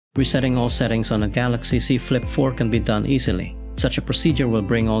Resetting all settings on a Galaxy Z Flip 4 can be done easily. Such a procedure will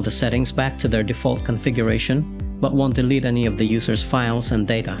bring all the settings back to their default configuration, but won't delete any of the user's files and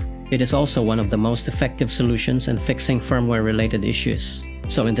data. It is also one of the most effective solutions in fixing firmware-related issues.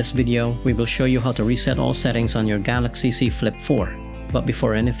 So in this video, we will show you how to reset all settings on your Galaxy Z Flip 4. But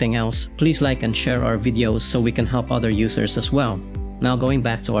before anything else, please like and share our videos so we can help other users as well. Now going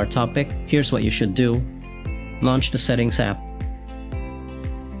back to our topic, here's what you should do. Launch the Settings app.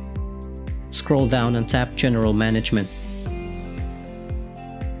 Scroll down and tap General Management.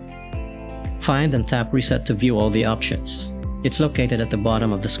 Find and tap Reset to view all the options. It's located at the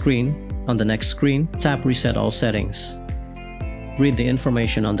bottom of the screen. On the next screen, tap Reset all settings. Read the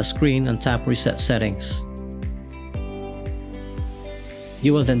information on the screen and tap Reset settings.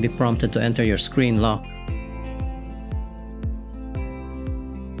 You will then be prompted to enter your screen lock.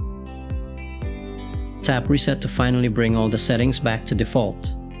 Tap Reset to finally bring all the settings back to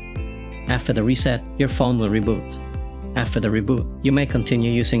default. After the reset, your phone will reboot. After the reboot, you may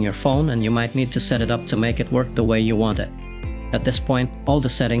continue using your phone and you might need to set it up to make it work the way you want it. At this point, all the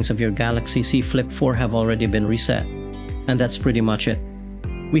settings of your Galaxy Z Flip 4 have already been reset. And that's pretty much it.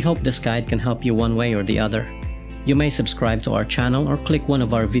 We hope this guide can help you one way or the other. You may subscribe to our channel or click one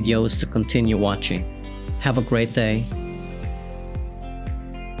of our videos to continue watching. Have a great day.